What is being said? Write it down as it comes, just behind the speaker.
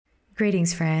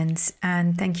Greetings, friends,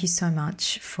 and thank you so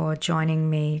much for joining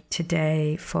me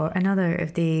today for another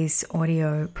of these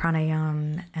audio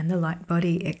pranayama and the light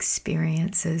body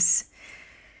experiences.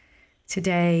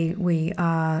 Today we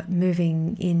are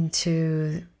moving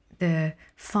into the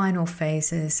final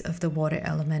phases of the water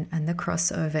element and the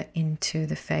crossover into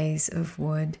the phase of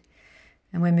wood.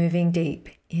 And we're moving deep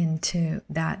into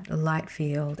that light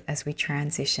field as we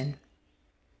transition.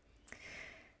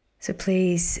 So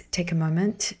please take a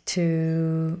moment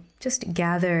to just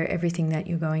gather everything that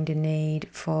you're going to need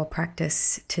for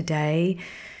practice today.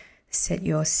 Set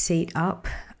your seat up,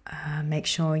 make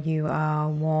sure you are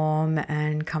warm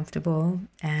and comfortable,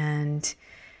 and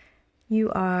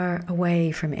you are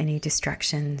away from any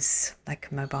distractions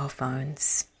like mobile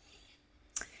phones.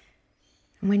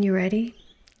 And when you're ready,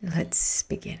 let's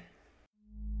begin.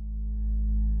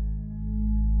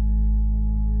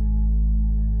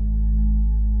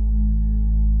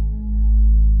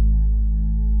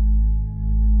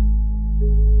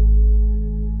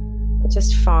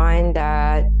 Just find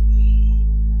that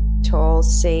tall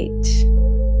seat.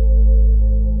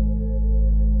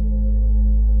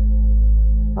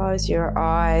 Close your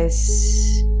eyes.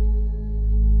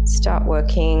 Start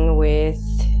working with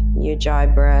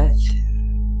Ujjayi breath.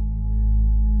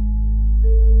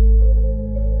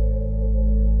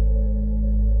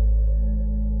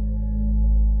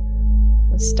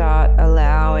 Start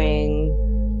allowing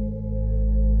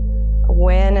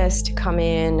awareness to come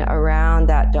in around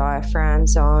that diaphragm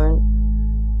zone.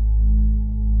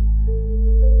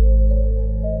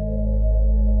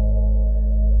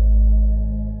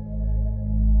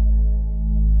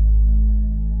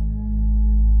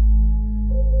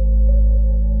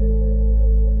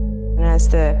 And as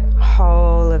the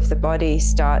whole of the body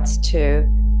starts to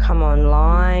come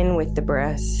online with the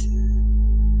breath,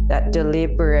 that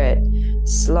deliberate,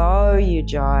 slow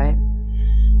Ujjayi,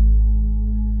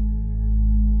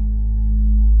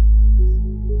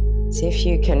 see if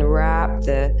you can wrap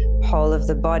the whole of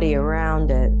the body around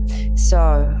it.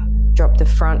 So drop the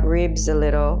front ribs a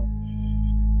little.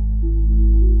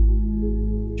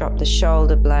 Drop the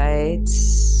shoulder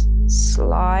blades.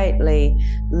 Slightly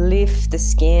lift the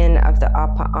skin of the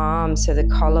upper arm so the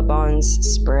collarbones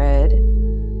spread.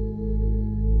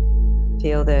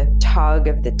 Feel the tug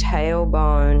of the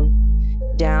tailbone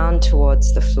down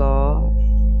towards the floor.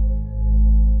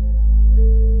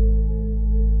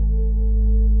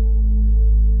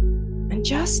 And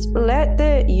just let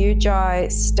the Ujjayi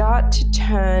start to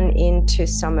turn into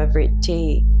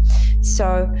Samavritti.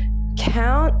 So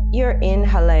count your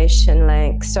inhalation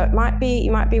length. So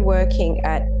you might be working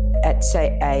at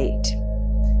say 8.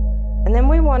 And then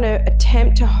we want to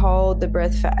attempt to hold the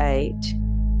breath for 8.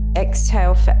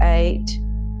 Exhale for 8.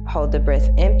 Hold the breath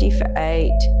empty for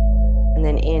 8. And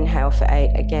then inhale for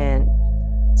 8 again.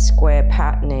 Square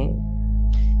patterning.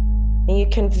 And you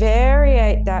can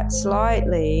variate that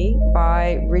slightly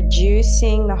by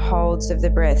reducing the holds of the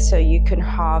breath, so you can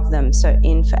halve them. So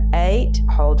in for 8,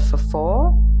 hold for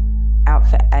 4, out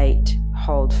for 8,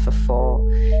 hold for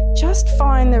 4. Just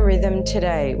find the rhythm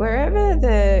today, wherever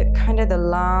the kind of the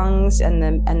lungs and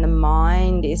the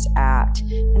mind is at,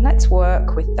 and let's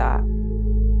work with that.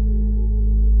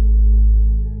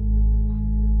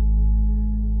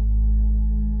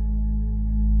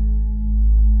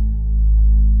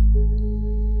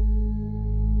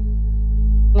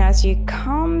 Now, as you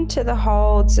come to the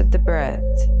holds of the breath,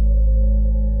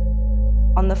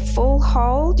 on the full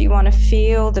hold, you want to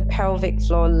feel the pelvic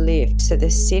floor lift. So the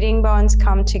sitting bones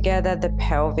come together, the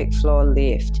pelvic floor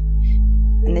lift,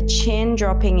 and the chin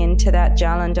dropping into that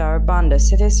Jalandhara Bandha.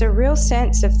 So there's a real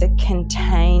sense of the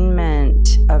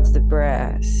containment of the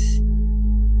breath.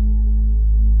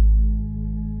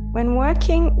 When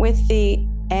working with the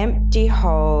empty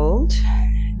hold,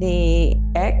 the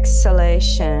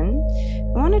exhalation,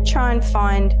 I want to try and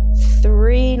find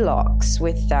 3 locks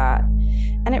with that.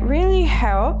 And it really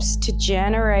helps to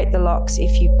generate the locks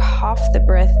if you puff the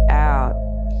breath out.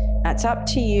 That's up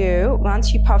to you.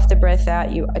 Once you puff the breath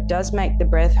out, it does make the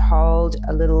breath hold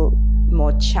a little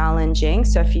more challenging.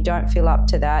 So if you don't feel up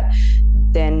to that,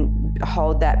 then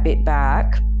hold that bit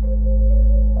back.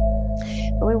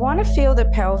 But we want to feel the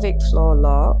pelvic floor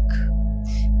lock.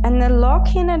 And the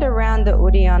lock in it around the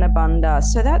Uddiyana Bandha.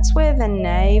 So that's where the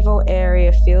navel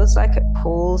area feels like it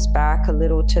pulls back a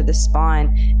little to the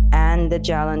spine, and the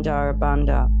Jalandhara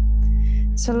Bandha.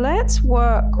 So let's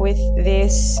work with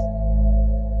this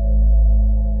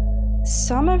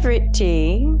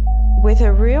Samavritti with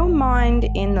a real mind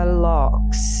in the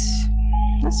locks.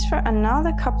 That's for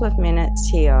another couple of minutes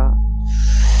here.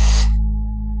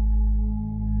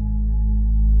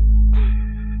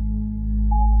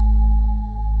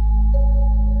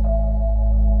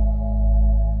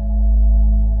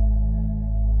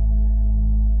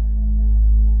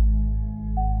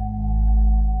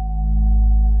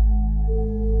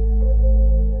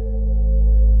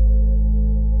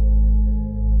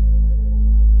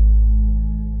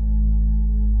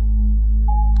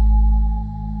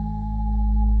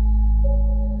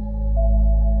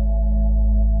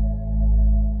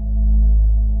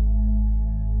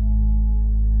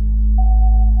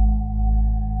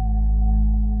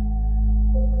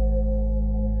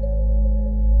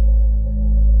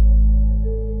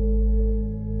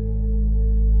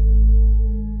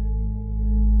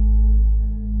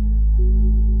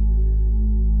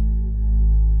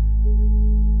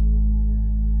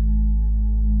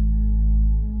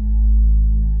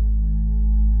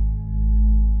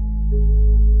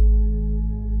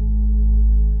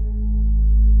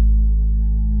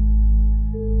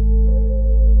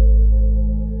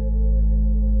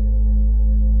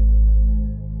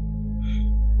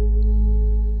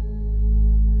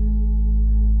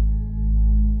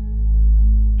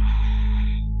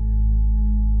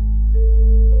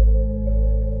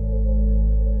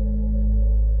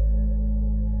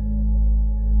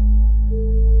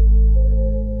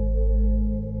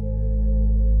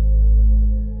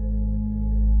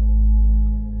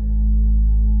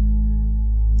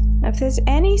 there's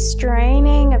any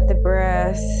straining of the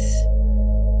breath,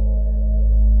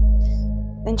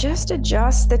 then just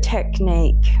adjust the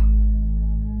technique.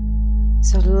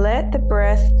 So let the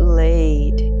breath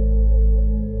lead.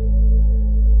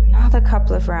 Another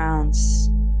couple of rounds.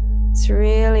 Let's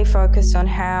really focus on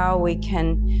how we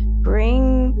can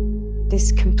bring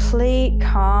this complete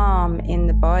calm in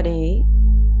the body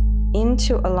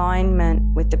into alignment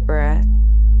with the breath.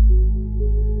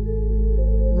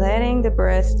 Letting the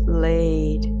breath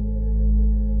lead.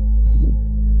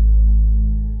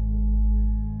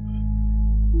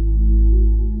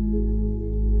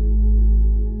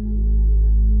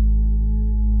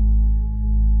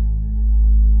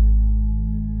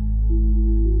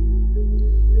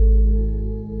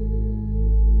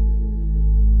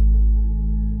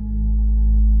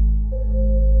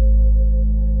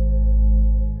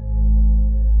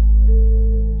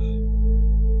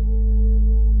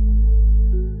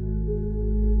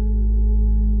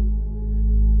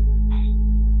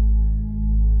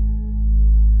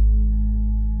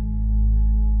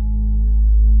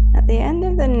 At the end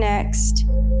of the next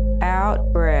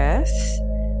out breath,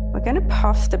 we're going to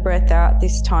puff the breath out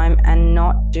this time and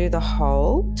not do the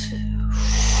hold.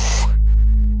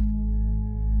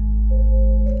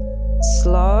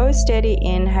 Slow, steady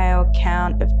inhale,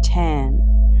 count of 10.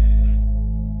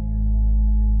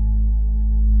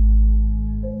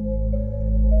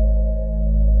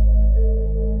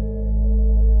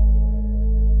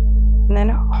 And then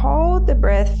hold the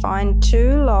breath, find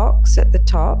 2 locks at the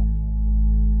top.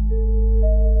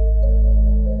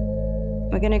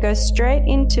 We're going to go straight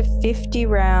into 50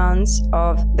 rounds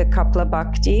of the Kapla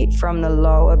Bhakti from the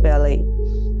lower belly.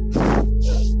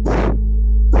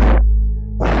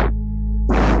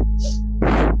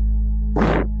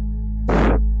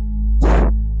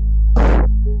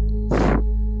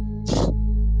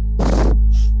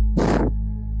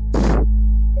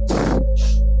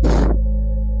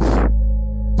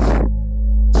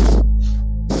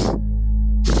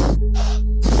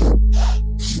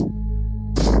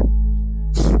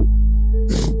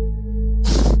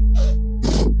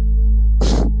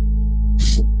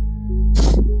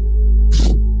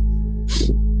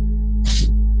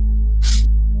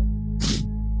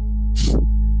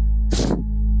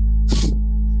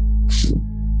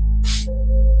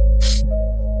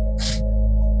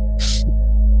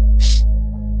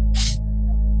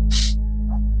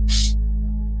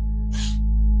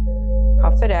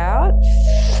 Puff it out.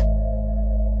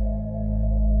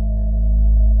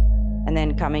 And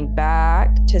then coming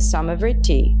back to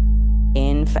Samavritti.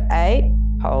 In for 8,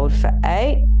 hold for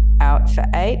 8, out for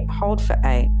 8, hold for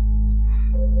 8.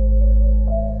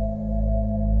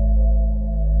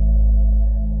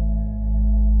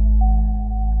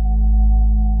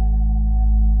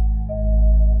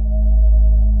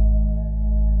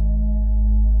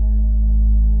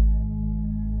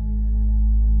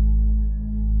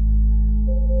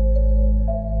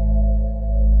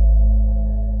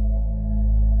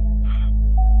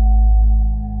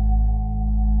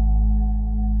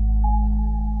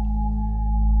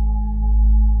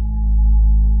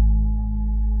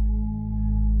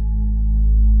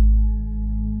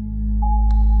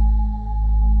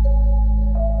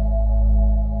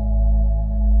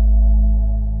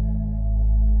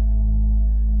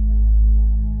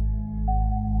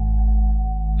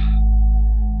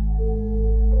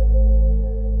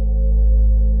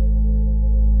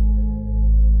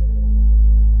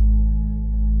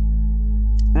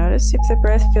 Notice if the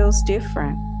breath feels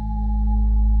different.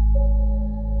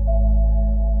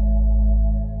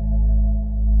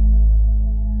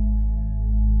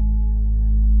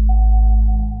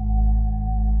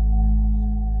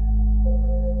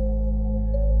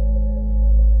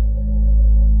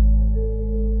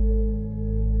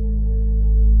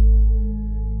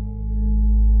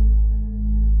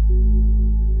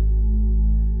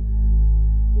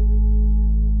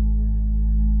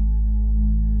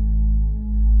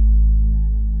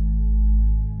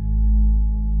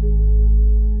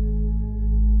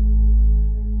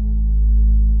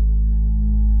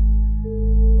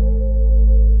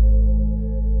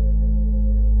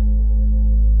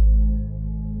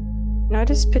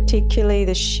 Notice particularly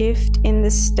the shift in the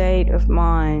state of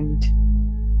mind.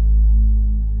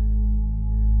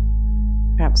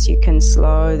 Perhaps you can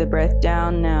slow the breath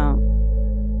down now.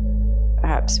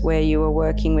 Perhaps where you were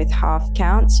working with half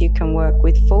counts, you can work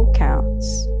with full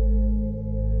counts.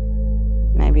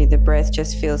 Maybe the breath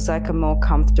just feels like a more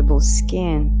comfortable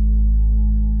skin.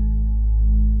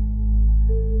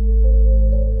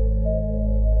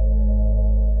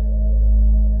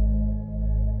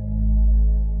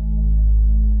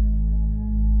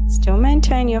 Still maintain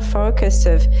maintain your focus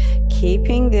of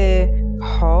keeping the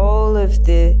whole of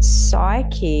the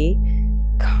psyche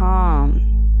calm.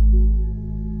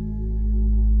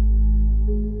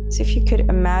 As if you could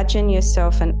imagine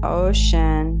yourself an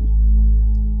ocean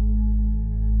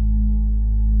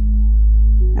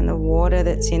and the water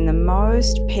that's in the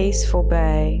most peaceful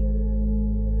bay.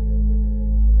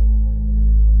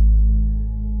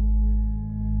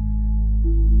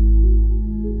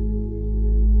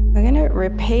 We're going to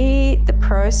repeat the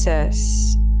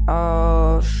process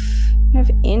of kind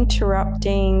of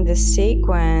interrupting the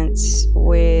sequence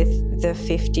with the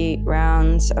 50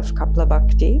 rounds of Kapla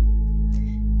Bhakti.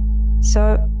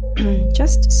 So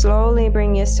just slowly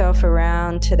bring yourself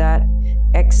around to that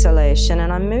exhalation.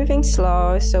 And I'm moving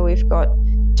slow, so we've got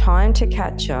time to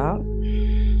catch up.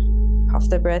 Puff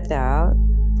the breath out.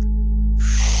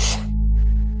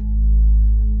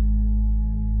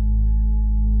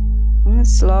 And a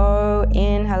slow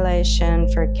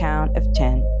inhalation for a count of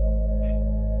 10.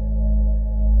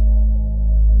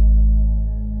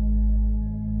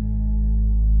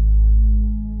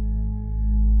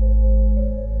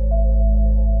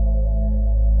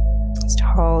 Just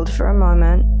hold for a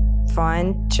moment.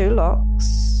 Find 2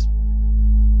 locks.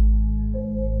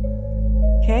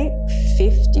 Okay,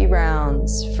 50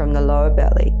 rounds from the lower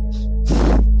belly.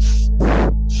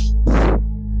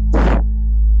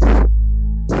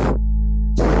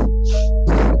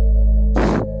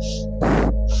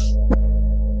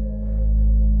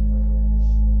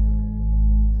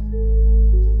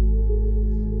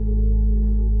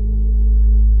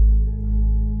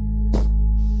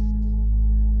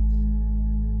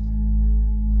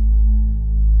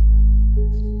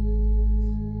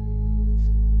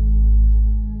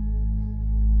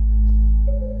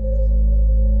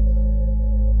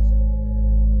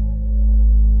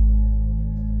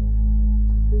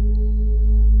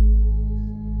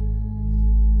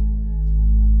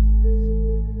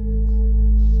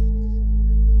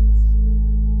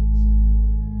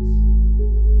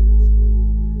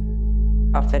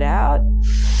 Puff it out.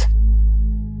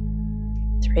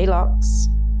 3 locks.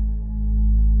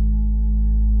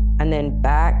 And then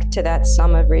back to that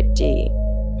Samavritti.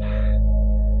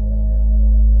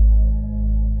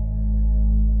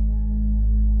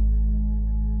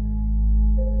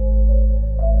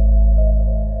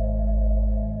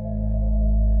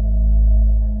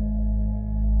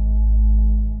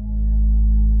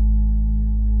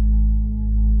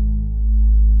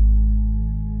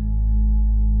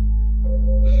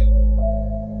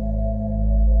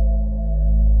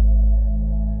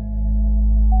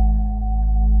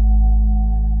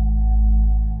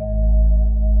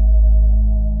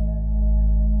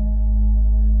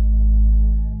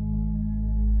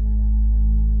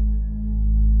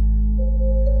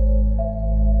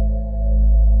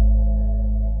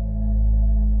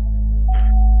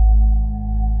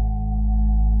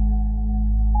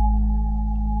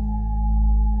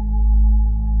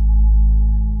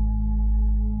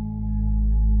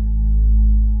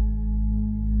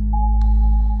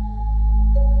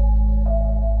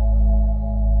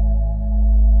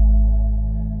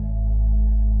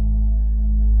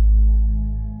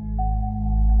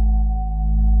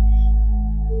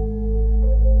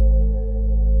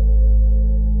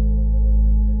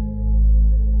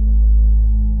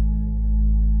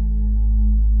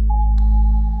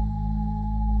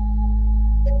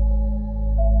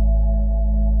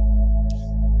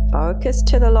 Focus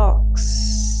to the locks.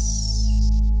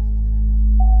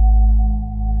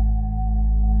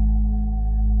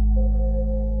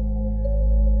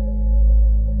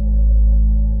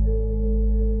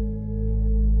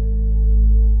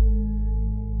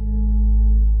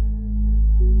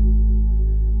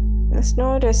 Just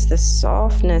notice the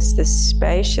softness, the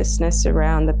spaciousness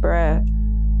around the breath.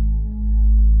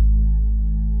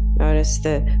 Notice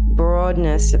the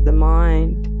broadness of the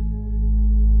mind.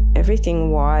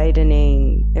 Everything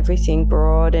widening, everything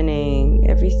broadening,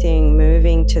 everything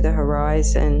moving to the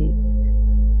horizon.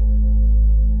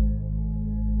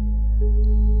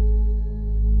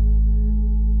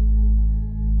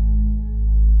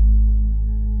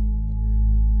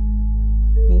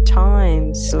 And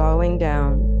time slowing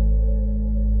down.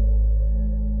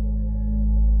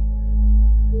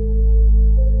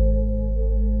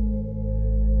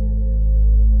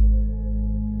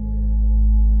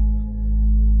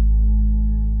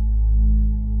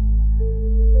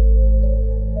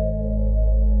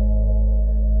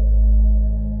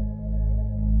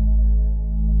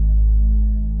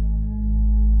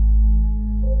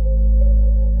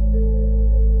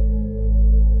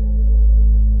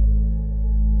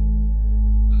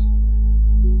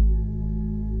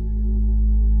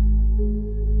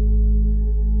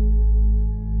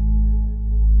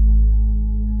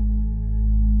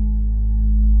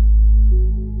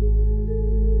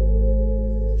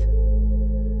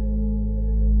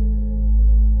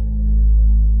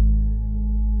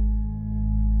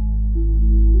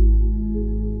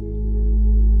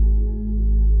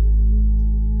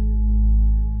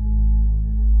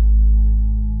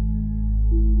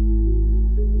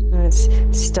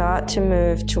 let's start to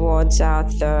move towards our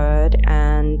third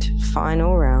and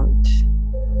final round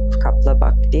of Kapla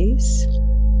Bhaktis.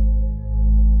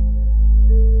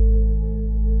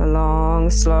 A long,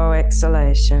 slow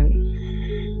exhalation.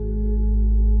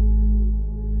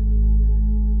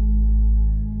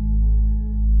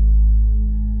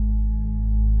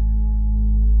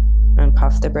 And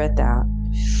puff the breath out.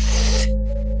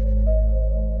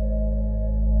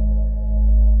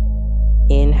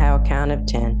 Inhale, count of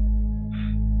 10.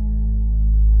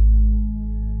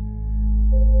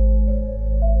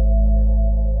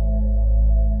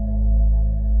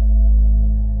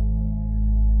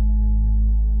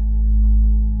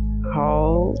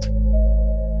 Hold.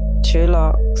 2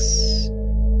 locks.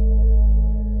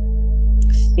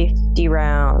 50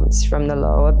 rounds from the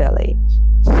lower belly.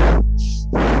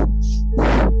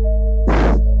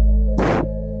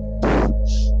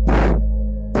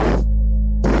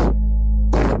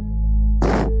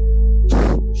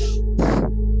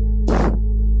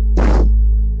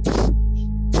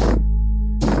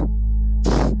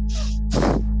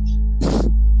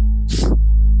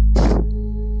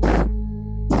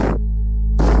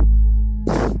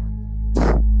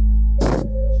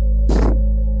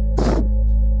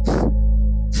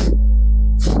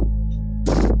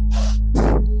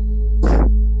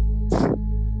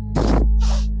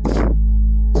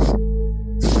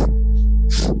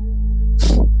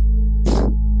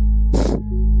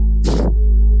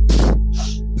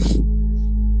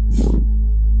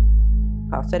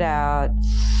 Puff it out.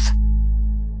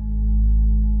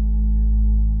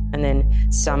 And then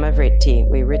Samavritti,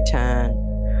 we return.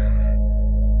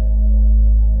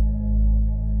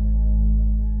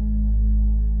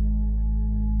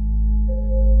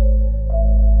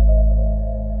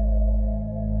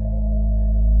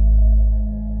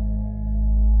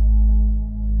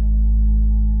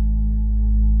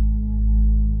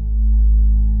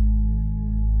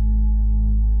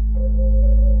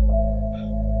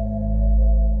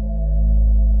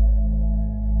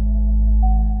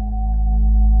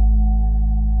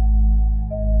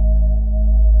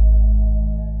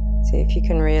 See if you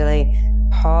can really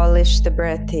polish the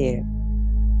breath here.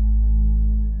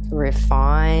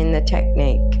 Refine the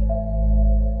technique.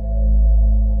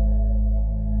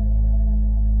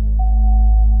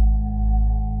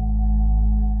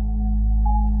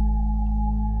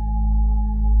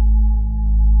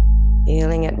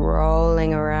 Feeling it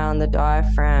rolling around the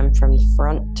diaphragm from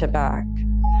front to back.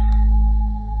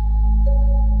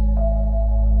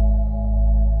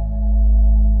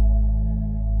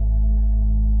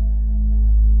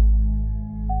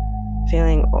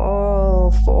 Feeling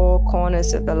all 4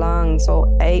 corners of the lungs,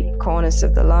 all 8 corners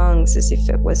of the lungs, as if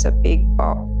it was a big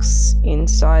box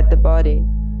inside the body.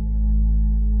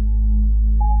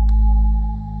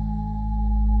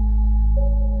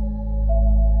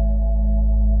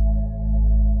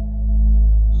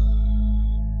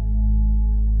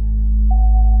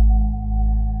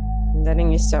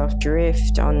 Letting yourself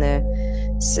drift on the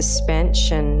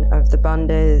suspension of the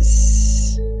bandhas.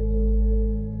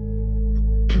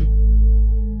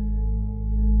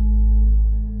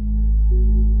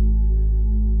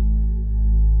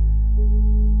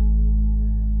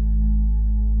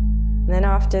 Then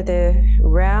after the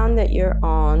round that you're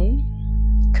on,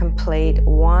 complete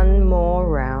 1 more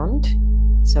round.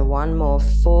 So 1 more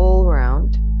full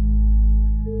round.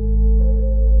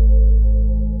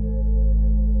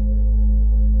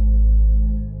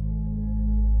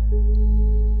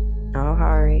 No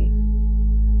hurry.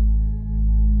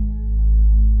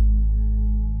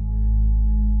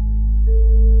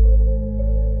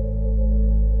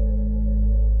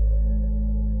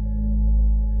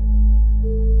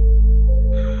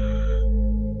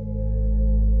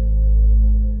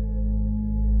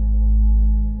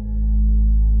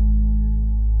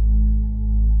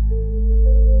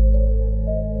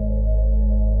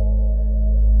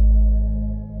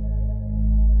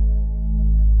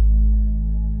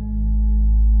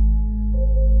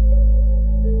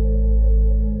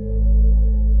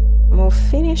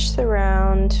 Finish the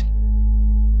round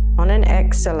on an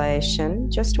exhalation.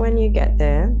 Just when you get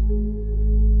there,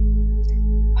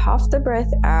 puff the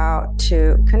breath out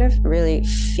to kind of really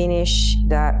finish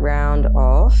that round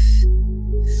off.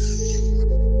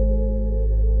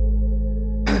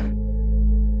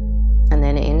 And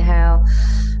then inhale,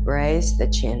 raise the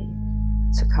chin.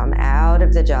 So come out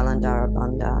of the Jalandhara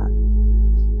Bandha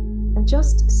and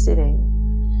just sitting,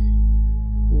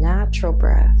 natural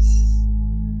breath.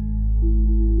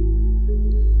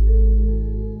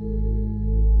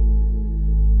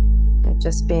 I've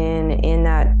just been in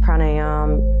that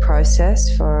pranayama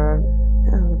process for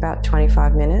about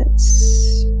 25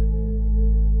 minutes.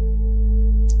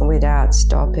 without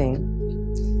stopping.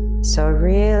 So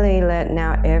really let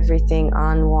now everything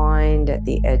unwind at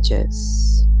the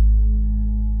edges.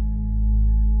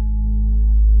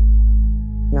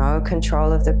 No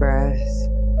control of the breath,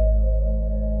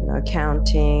 no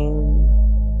counting.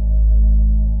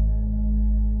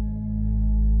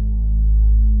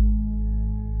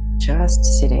 Just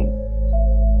sitting.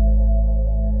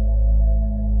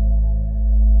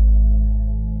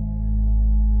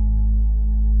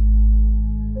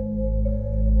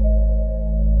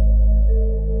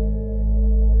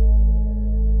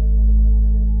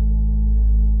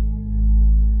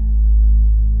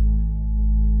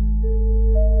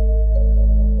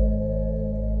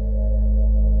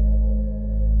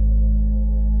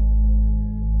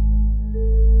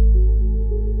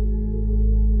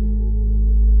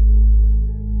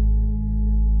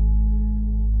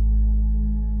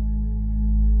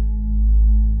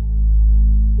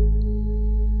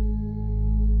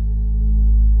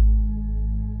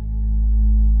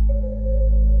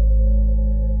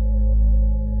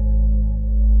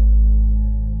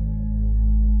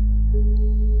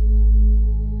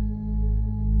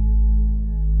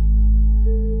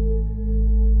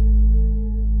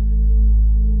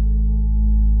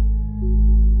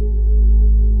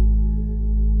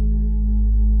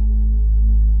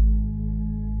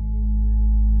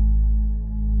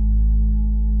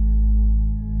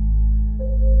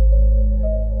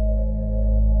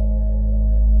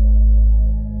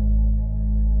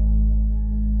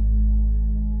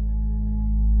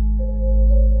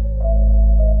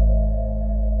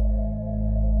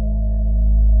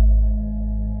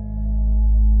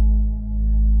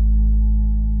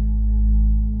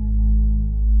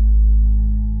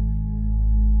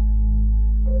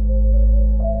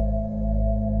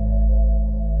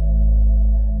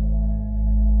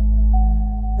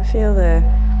 Feel the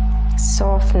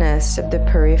softness of the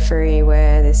periphery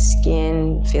where the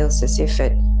skin feels as if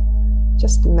it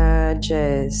just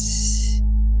merges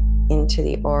into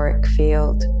the auric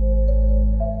field.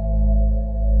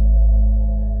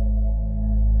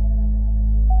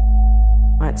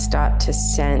 Might start to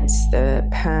sense the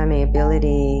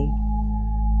permeability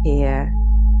here.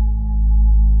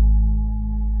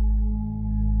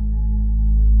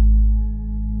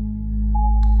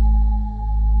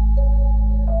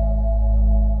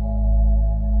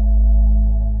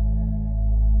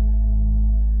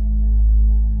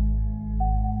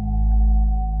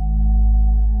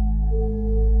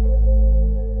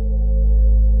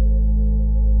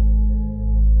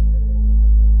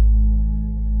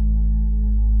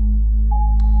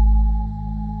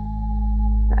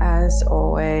 As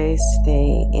always,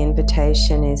 the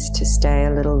invitation is to stay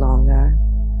a little longer.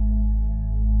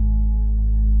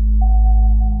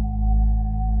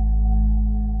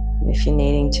 If you're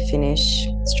needing to finish,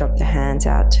 just drop the hands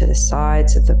out to the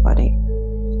sides of the body.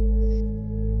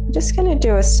 I'm just going to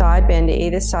do a side bend to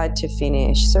either side to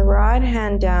finish. So right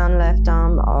hand down, left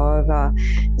arm over.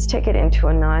 Just take it into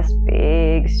a nice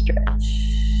big stretch.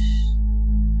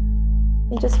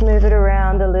 And just move it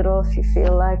around a little if you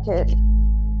feel like it.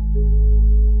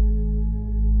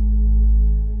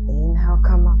 Inhale,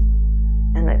 come up.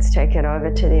 And let's take it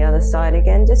over to the other side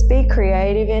again. Just be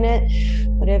creative in it,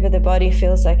 whatever the body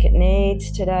feels like it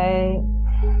needs today.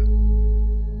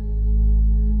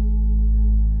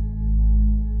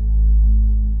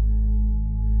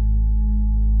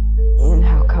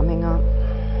 Inhale, coming up.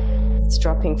 It's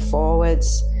dropping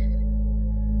forwards.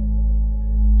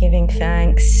 Giving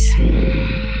thanks.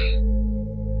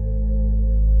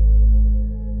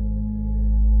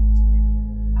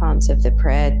 Palms of the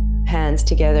prayer, hands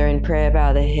together in prayer,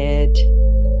 bow the head.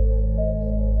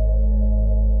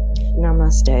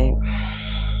 Namaste.